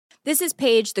This is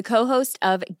Paige, the co-host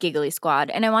of Giggly Squad,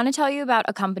 and I want to tell you about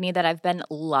a company that I've been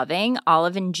loving,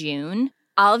 Olive & June.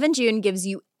 Olive & June gives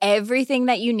you everything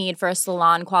that you need for a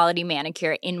salon-quality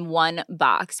manicure in one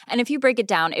box. And if you break it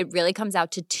down, it really comes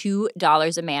out to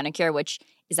 $2 a manicure, which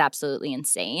is absolutely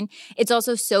insane. It's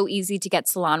also so easy to get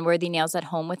salon-worthy nails at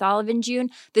home with Olive & June.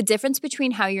 The difference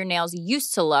between how your nails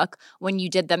used to look when you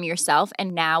did them yourself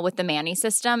and now with the Mani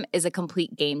system is a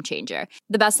complete game changer.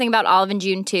 The best thing about Olive &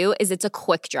 June, too, is it's a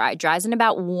quick dry. Dries in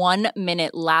about 1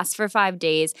 minute, lasts for 5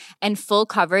 days, and full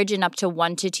coverage in up to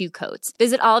 1 to 2 coats.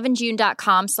 Visit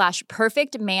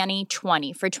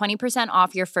oliveandjune.com/perfectmani20 for 20%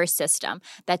 off your first system.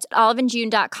 That's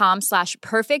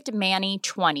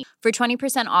oliveandjune.com/perfectmani20 for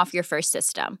 20% off your first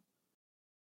system.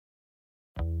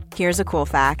 Here's a cool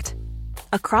fact.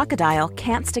 A crocodile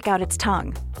can't stick out its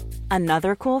tongue.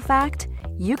 Another cool fact,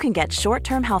 you can get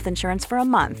short-term health insurance for a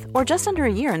month or just under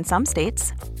a year in some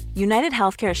states. United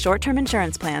Healthcare short-term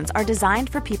insurance plans are designed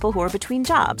for people who are between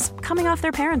jobs, coming off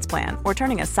their parents' plan, or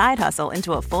turning a side hustle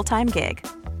into a full-time gig.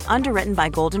 Underwritten by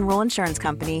Golden Rule Insurance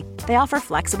Company, they offer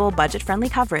flexible, budget-friendly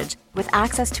coverage with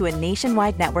access to a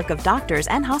nationwide network of doctors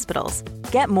and hospitals.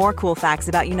 Get more cool facts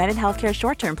about United Healthcare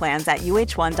short-term plans at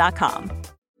uh1.com.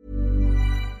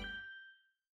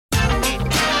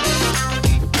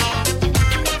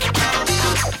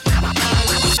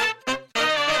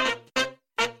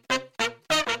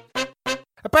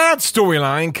 A bad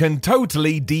storyline can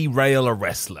totally derail a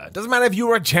wrestler. Doesn't matter if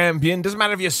you're a champion, doesn't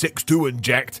matter if you're 6'2" and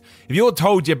jacked. If you're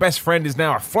told your best friend is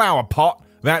now a flower pot,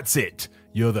 that's it.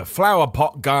 You're the flower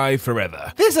pot guy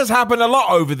forever. This has happened a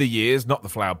lot over the years, not the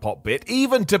flower pot bit,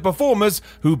 even to performers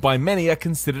who by many are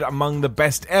considered among the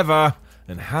best ever.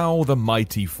 And how the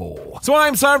mighty fall. So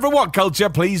I'm Simon from What Culture.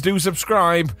 Please do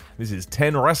subscribe. This is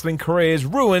 10 wrestling careers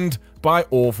ruined by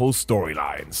awful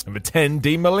storylines. Number 10,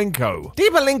 Dean Malenko.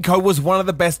 Dean Malenko was one of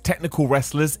the best technical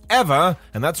wrestlers ever,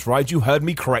 and that's right, you heard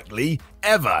me correctly,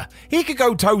 ever. He could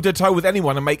go toe-to-toe with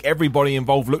anyone and make everybody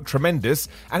involved look tremendous,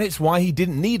 and it's why he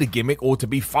didn't need a gimmick or to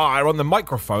be fire on the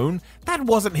microphone. That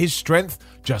wasn't his strength.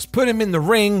 Just put him in the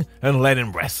ring and let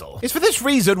him wrestle. It's for this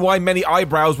reason why many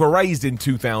eyebrows were raised in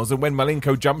 2000 when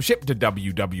Malenko jumped ship to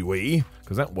WWE,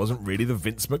 because that wasn't really the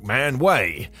Vince McMahon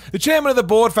way. The chairman of the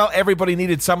board felt everybody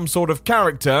needed some sort of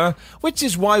character, which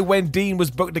is why when Dean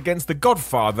was booked against The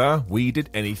Godfather, we did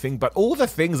anything but all the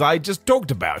things I just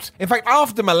talked about. In fact,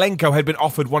 after Malenko had been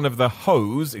offered one of the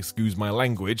hoes, excuse my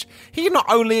language, he not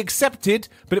only accepted,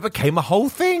 but it became a whole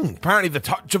thing. Apparently the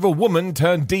touch of a woman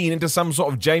turned Dean into some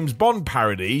sort of James Bond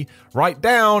parody, right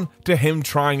down to him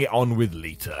trying it on with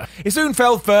Lita. It soon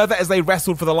fell further as they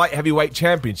wrestled for the light heavyweight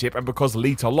championship, and because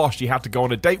Lita lost, she had to go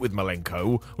on a date with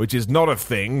Malenko, which is not a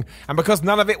thing, and because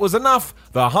none of it was enough,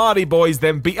 the Hardy Boys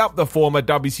then beat up the former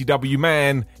WCW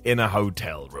man in a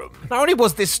hotel room. Not only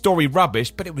was this story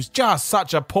rubbish, but it was just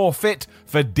such a poor fit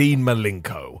for Dean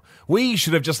Malenko. We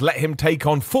should have just let him take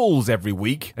on fools every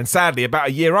week, and sadly, about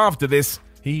a year after this,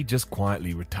 he just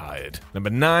quietly retired.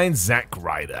 Number 9, Zack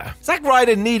Ryder. Zack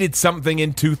Ryder needed something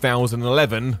in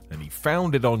 2011, and he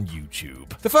found it on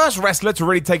YouTube. The first wrestler to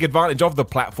really take advantage of the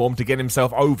platform to get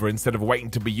himself over instead of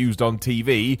waiting to be used on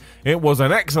TV. It was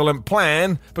an excellent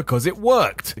plan because it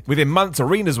worked. Within months,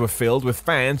 arenas were filled with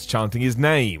fans chanting his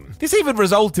name. This even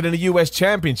resulted in a US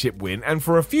Championship win, and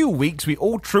for a few weeks, we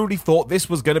all truly thought this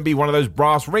was going to be one of those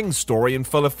brass rings story in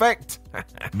full effect.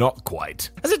 Not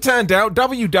quite. As it turned out,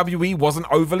 WWE wasn't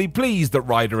overly pleased that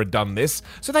Ryder had done this,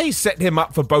 so they set him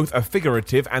up for both a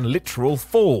figurative and literal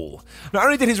fall. Not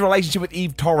only did his relationship with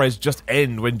Eve Torres just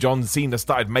end when John Cena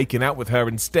started making out with her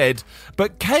instead,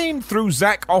 but Kane threw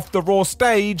Zack off the Raw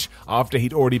stage after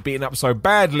he'd already beaten up so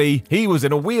badly he was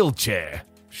in a wheelchair.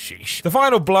 Sheesh. The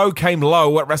final blow came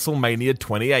low at WrestleMania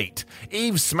 28.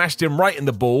 Eve smashed him right in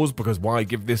the balls because why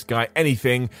give this guy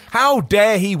anything? How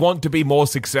dare he want to be more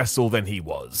successful than he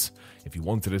was? If you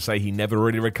wanted to say he never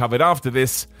really recovered after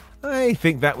this, I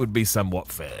think that would be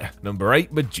somewhat fair. Number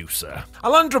 8, Medusa.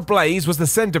 Alundra Blaze was the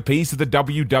centerpiece of the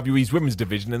WWE's women's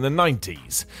division in the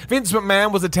 90s. Vince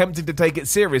McMahon was attempting to take it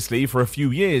seriously for a few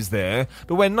years there,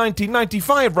 but when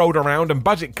 1995 rolled around and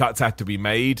budget cuts had to be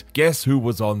made, guess who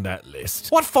was on that list?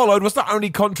 What followed was not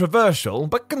only controversial,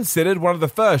 but considered one of the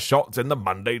first shots in the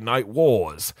Monday Night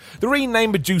Wars. The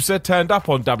renamed Medusa turned up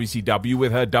on WCW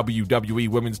with her WWE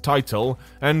Women's title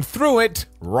and threw it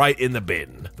right in the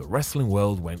bin. The wrestling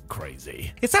world went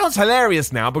crazy. It sounds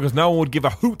hilarious now because no one would give a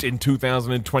hoot in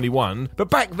 2021, but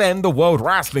back then the World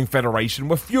Wrestling Federation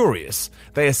were furious.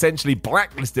 They essentially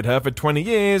blacklisted her for 20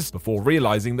 years before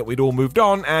realizing that we'd all moved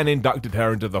on and inducted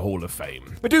her into the Hall of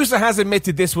Fame. Medusa has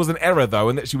admitted this was an error though,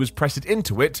 and that she was pressured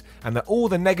into it, and that all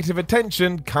the negative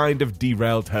attention kind of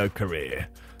derailed her career.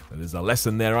 There's a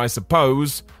lesson there, I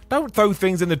suppose. Don't throw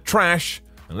things in the trash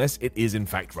unless it is in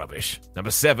fact rubbish. Number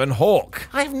 7, Hawk.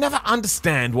 I've never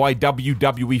understand why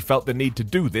WWE felt the need to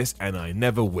do this, and I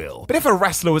never will. But if a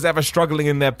wrestler was ever struggling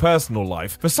in their personal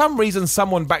life, for some reason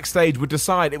someone backstage would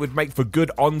decide it would make for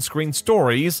good on-screen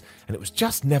stories, and it was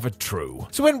just never true.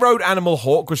 So when Road Animal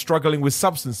Hawk was struggling with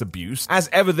substance abuse, as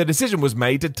ever the decision was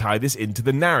made to tie this into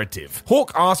the narrative.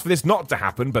 Hawk asked for this not to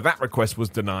happen, but that request was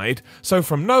denied, so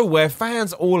from nowhere,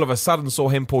 fans all of a sudden saw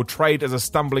him portrayed as a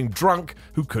stumbling drunk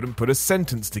who couldn't put a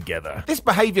sentence together. This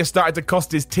behaviour started to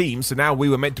cost his team, so now we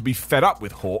were meant to be fed up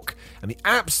with Hawk, and the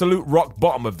absolute rock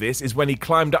bottom of this is when he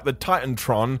climbed up the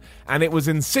Titantron and it was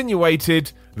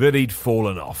insinuated that he'd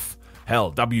fallen off.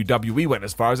 Hell, WWE went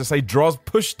as far as to say Droz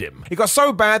pushed him. It got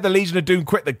so bad the Legion of Doom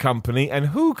quit the company, and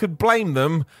who could blame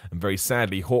them? And very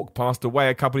sadly, Hawk passed away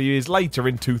a couple of years later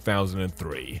in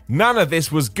 2003. None of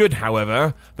this was good,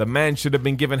 however. The man should have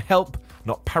been given help,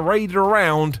 not paraded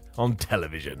around on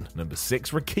television. Number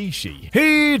 6, Rikishi.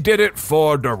 He did it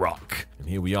for The Rock. And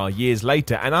here we are years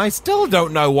later, and I still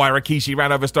don't know why Rikishi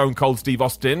ran over Stone Cold Steve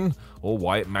Austin, or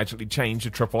why it magically changed to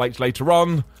Triple H later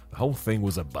on. The whole thing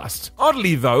was a bust.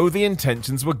 Oddly though, the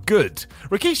intentions were good.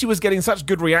 Rikishi was getting such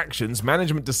good reactions,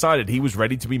 management decided he was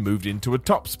ready to be moved into a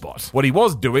top spot. What he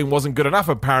was doing wasn't good enough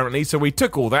apparently, so we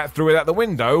took all that, threw it out the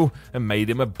window, and made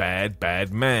him a bad,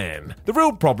 bad man. The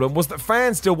real problem was that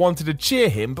fans still wanted to cheer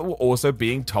him, but were also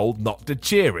being told not to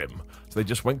cheer him. So they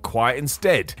just went quiet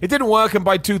instead. It didn't work, and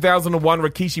by 2001,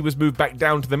 Rikishi was moved back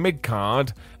down to the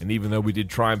mid-card, and even though we did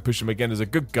try and push him again as a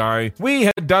good guy, we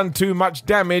had done too much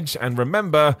damage, and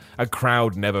remember, a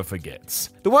crowd never forgets.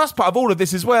 The worst part of all of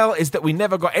this as well is that we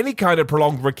never got any kind of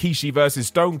prolonged Rikishi versus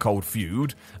Stone Cold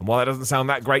feud, and while that doesn't sound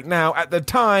that great now, at the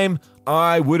time,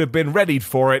 I would have been readied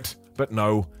for it, but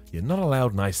no. You're not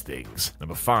allowed nice things.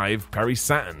 Number 5, Perry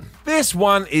Saturn. This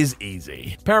one is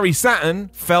easy. Perry Saturn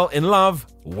fell in love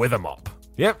with a mop.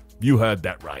 Yep, you heard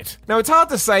that right. Now, it's hard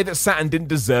to say that Saturn didn't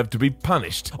deserve to be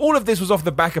punished. All of this was off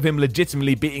the back of him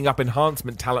legitimately beating up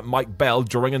enhancement talent Mike Bell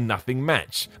during a nothing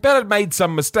match. Bell had made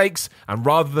some mistakes, and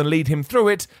rather than lead him through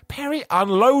it, Perry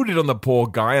unloaded on the poor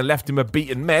guy and left him a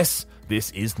beaten mess.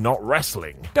 This is not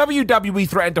wrestling. WWE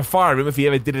threatened to fire him if he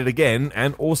ever did it again,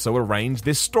 and also arranged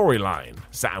this storyline.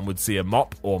 Saturn would see a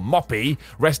mop, or moppy,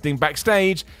 resting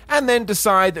backstage, and then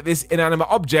decide that this inanimate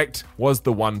object was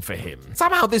the one for him.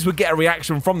 Somehow this would get a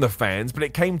reaction from the fans, but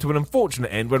it came to an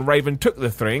unfortunate end when Raven took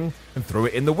the thing and threw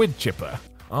it in the wood chipper.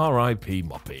 R.I.P.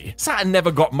 Moppy. Saturn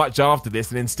never got much after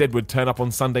this and instead would turn up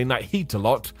on Sunday Night Heat a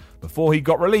lot before he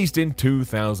got released in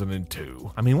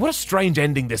 2002. I mean, what a strange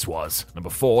ending this was. Number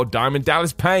 4, Diamond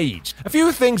Dallas Page. A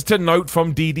few things to note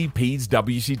from DDP's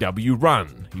WCW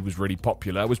run. He was really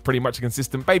popular, was pretty much a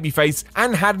consistent babyface,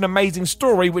 and had an amazing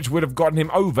story which would have gotten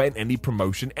him over in any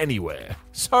promotion anywhere.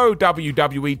 So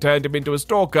WWE turned him into a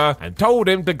stalker and told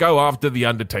him to go after The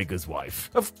Undertaker's wife.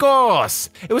 Of course!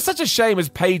 It was such a shame as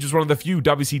Page was one of the few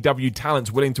WCW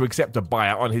talents willing to accept a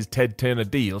buyout on his Ted Turner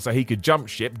deal so he could jump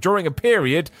ship during a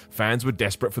period fans were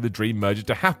desperate for the dream merger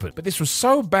to happen. But this was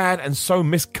so bad and so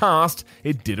miscast,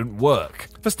 it didn't work.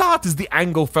 For starters, the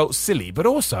angle felt silly, but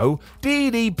also,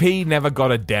 DDP never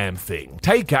got a damn thing.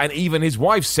 Taker and even his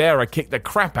wife Sarah kicked the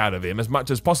crap out of him as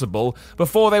much as possible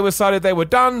before they decided they were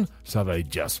done, so they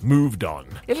just moved on.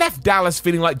 It left Dallas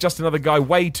feeling like just another guy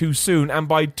way too soon, and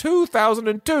by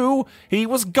 2002, he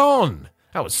was gone.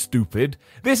 That was stupid.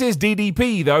 This is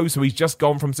DDP though, so he's just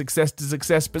gone from success to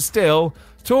success, but still,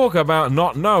 talk about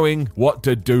not knowing what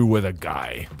to do with a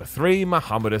guy. Number 3,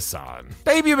 Muhammad Hassan.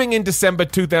 Debuting in December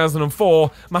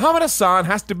 2004, Muhammad Hassan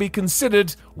has to be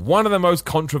considered one of the most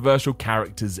controversial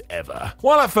characters ever.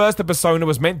 While at first the persona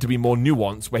was meant to be more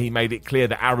nuanced, where he made it clear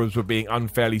that Arabs were being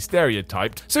unfairly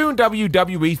stereotyped, soon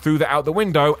WWE threw that out the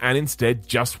window and instead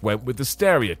just went with the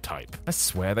stereotype. I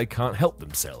swear they can't help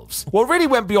themselves. What really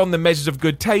went beyond the measures of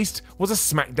good taste was a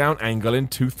SmackDown angle in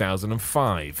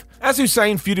 2005. As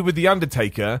Hussein feuded with The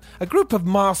Undertaker, a group of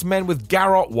masked men with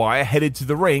garrote wire headed to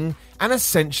the ring and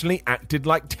essentially acted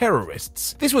like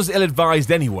terrorists. This was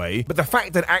ill-advised anyway, but the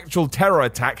fact that actual terror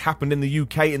attack happened in the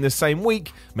UK in the same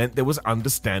week meant there was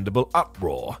understandable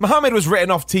uproar. Muhammad was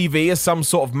written off TV as some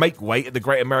sort of make-weight at the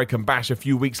Great American Bash a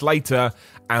few weeks later,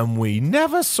 and we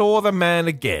never saw the man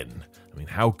again. I mean,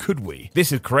 how could we?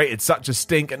 This had created such a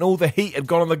stink, and all the heat had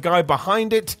gone on the guy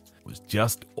behind it. Was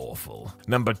just awful.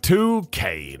 Number 2,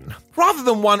 Kane. Rather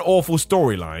than one awful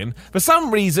storyline, for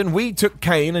some reason we took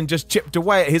Kane and just chipped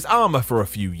away at his armor for a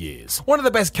few years. One of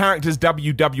the best characters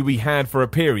WWE had for a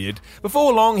period.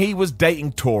 Before long he was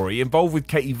dating Tori, involved with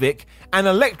Katie Vick, and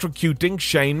electrocuting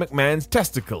Shane McMahon's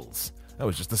testicles. That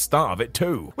was just the start of it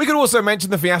too. We could also mention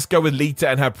the fiasco with Lita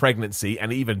and her pregnancy,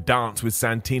 and even Dance with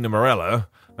Santina Morella.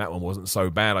 That one wasn't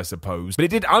so bad, I suppose, but it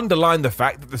did underline the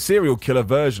fact that the serial killer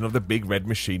version of the Big Red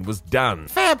Machine was done.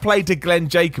 Fair play to Glenn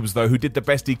Jacobs, though, who did the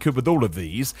best he could with all of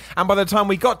these, and by the time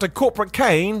we got to Corporate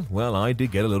Kane, well, I did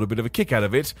get a little bit of a kick out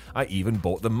of it. I even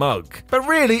bought the mug. But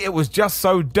really, it was just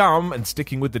so dumb, and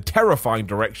sticking with the terrifying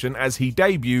direction as he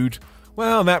debuted,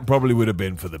 well, that probably would have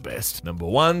been for the best. Number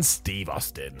 1, Steve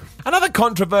Austin. Another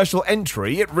controversial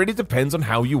entry, it really depends on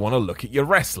how you want to look at your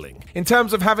wrestling. In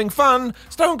terms of having fun,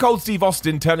 Stone Cold Steve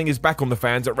Austin turning his back on the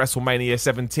fans at WrestleMania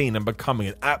 17 and becoming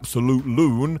an absolute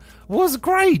loon was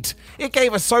great. It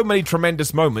gave us so many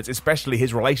tremendous moments, especially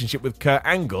his relationship with Kurt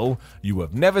Angle. You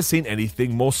have never seen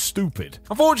anything more stupid.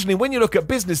 Unfortunately, when you look at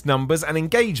business numbers and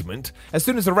engagement, as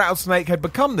soon as the Rattlesnake had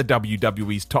become the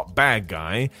WWE's top bad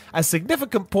guy, a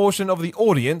significant portion of the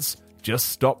audience just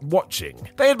stopped watching.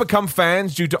 They had become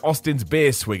fans due to Austin's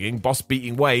beer-swinging,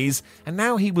 boss-beating ways, and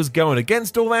now he was going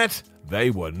against all that.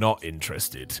 They were not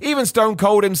interested. Even Stone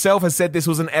Cold himself has said this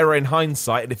was an error in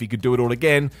hindsight, and if he could do it all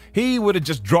again, he would have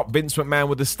just dropped Vince McMahon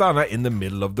with a stunner in the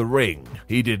middle of the ring.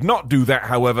 He did not do that,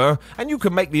 however, and you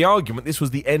can make the argument this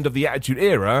was the end of the Attitude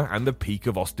Era and the peak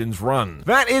of Austin's run.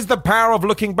 That is the power of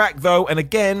looking back, though, and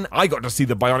again, I got to see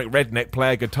the Bionic Redneck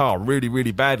play a guitar really,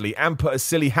 really badly and put a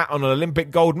silly hat on an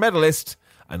Olympic gold medalist,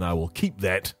 and I will keep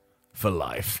that for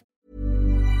life.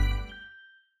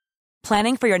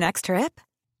 Planning for your next trip?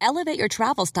 Elevate your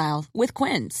travel style with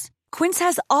Quince. Quince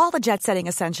has all the jet-setting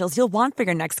essentials you'll want for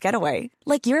your next getaway,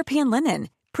 like European linen,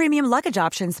 premium luggage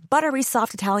options, buttery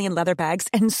soft Italian leather bags,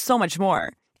 and so much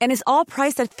more. And is all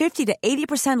priced at 50 to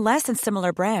 80% less than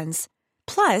similar brands.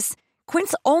 Plus,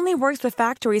 Quince only works with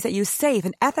factories that use safe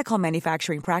and ethical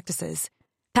manufacturing practices.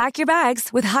 Pack your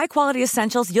bags with high-quality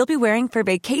essentials you'll be wearing for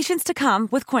vacations to come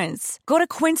with Quince. Go to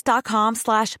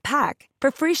quince.com/pack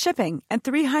for free shipping and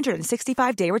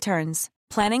 365-day returns.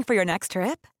 Planning for your next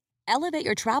trip? Elevate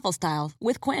your travel style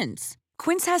with Quince.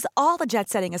 Quince has all the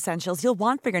jet-setting essentials you'll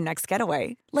want for your next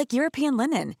getaway, like European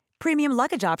linen, premium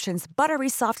luggage options, buttery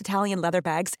soft Italian leather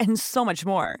bags, and so much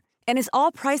more. And is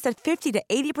all priced at 50 to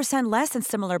 80% less than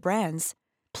similar brands.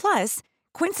 Plus,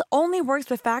 Quince only works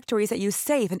with factories that use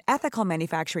safe and ethical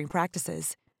manufacturing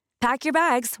practices. Pack your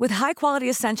bags with high-quality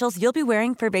essentials you'll be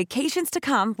wearing for vacations to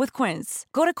come with Quince.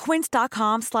 Go to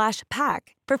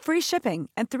quince.com/pack for free shipping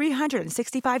and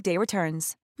 365-day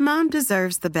returns. Mom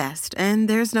deserves the best, and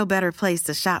there's no better place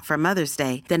to shop for Mother's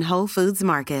Day than Whole Foods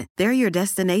Market. They're your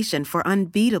destination for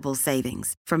unbeatable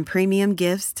savings, from premium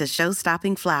gifts to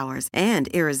show-stopping flowers and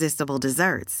irresistible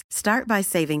desserts. Start by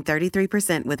saving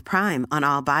 33% with Prime on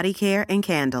all body care and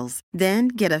candles. Then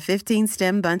get a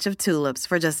 15-stem bunch of tulips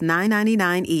for just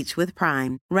 $9.99 each with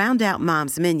Prime. Round out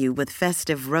Mom's menu with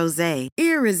festive rosé,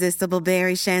 irresistible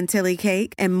berry chantilly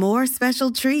cake, and more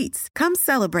special treats. Come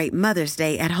celebrate Mother's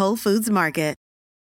Day at Whole Foods Market.